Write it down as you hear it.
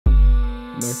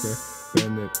Nigga,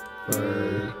 bandit,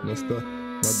 bird. What's the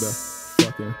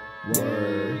motherfucking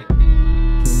word?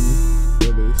 Can you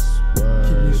really swear?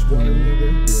 Can you swear, nigga?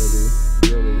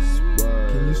 Really swear?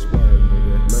 Can you swear,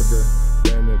 nigga? Nigga,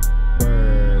 bandit,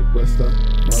 bird. What's the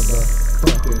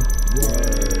motherfucking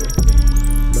word?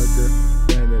 Nigga,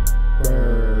 bandit,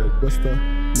 bird. What's the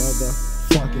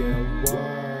motherfucking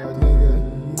word, nigga?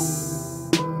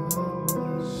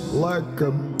 Like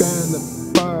a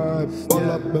bandit bird, pull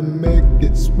up and make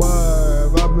it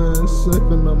swerve. I've been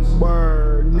sipping on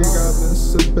word, nigga, I've been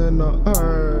sipping on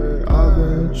herb. I've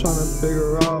been trying to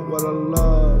figure out what I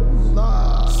love.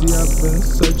 See, I've been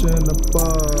searching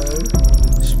above.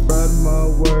 Spread my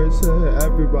words to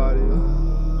everybody.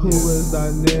 Who is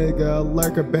that nigga?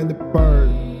 Like a bandit bird.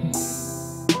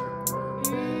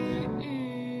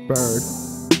 Bird.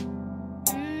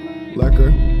 Like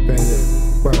a bandit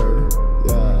bird.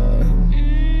 Yeah.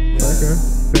 Like a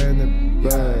bandit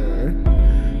bird.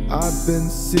 I've been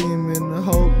seeming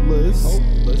hopeless.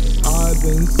 I've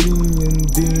been seeing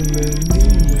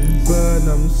demons. But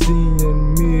I'm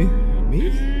seeing me.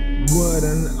 What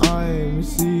I am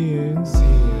seeing.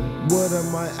 What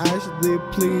am I actually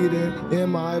pleading?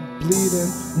 Am I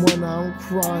bleeding when I'm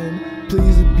crying?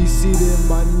 Please be seated,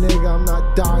 my nigga, I'm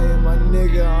not dying. My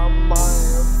nigga, I'm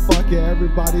lying. Fuck it,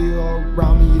 everybody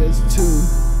around me is too.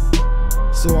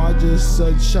 So I just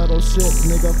said shadow shit,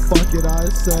 nigga, fuck it. I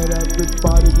said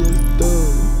everybody just do.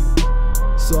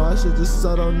 So I should just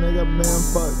settle, nigga, man,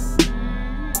 fuck.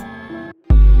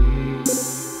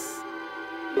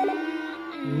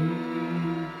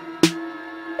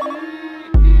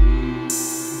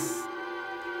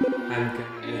 I'm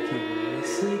gonna make you very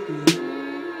sleepy.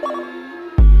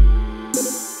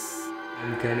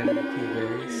 I'm gonna make you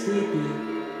very sleepy.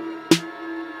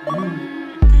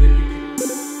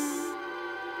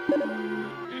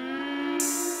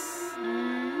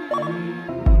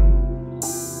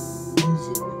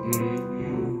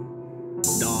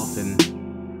 Dolphin.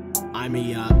 I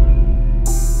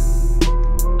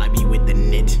be with the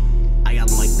knit. I am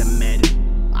like the med.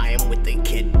 I am with the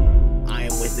kid. I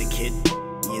am with the kid.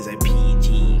 He is a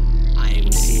PG. I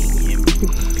am seeing him in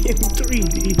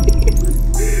 3D.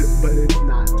 But it's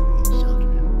not 3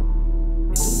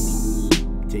 children. It's only me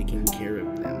taking care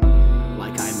of them.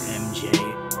 Like I'm MJ.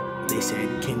 They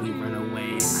said, can you run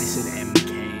away? I said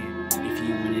MK. If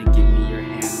you wanna give me your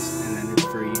hands, and then it's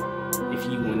free. If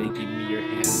you wanna give me your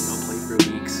hands, I'll play for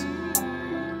weeks.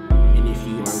 And if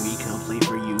you are weak, I'll play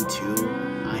for you too.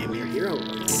 I am your hero.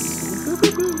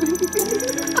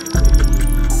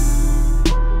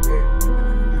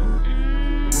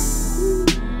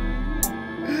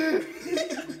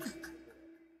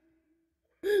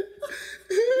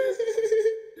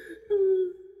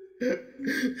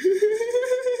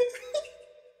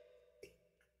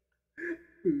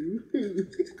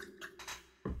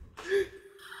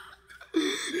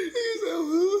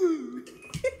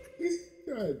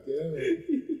 God damn it.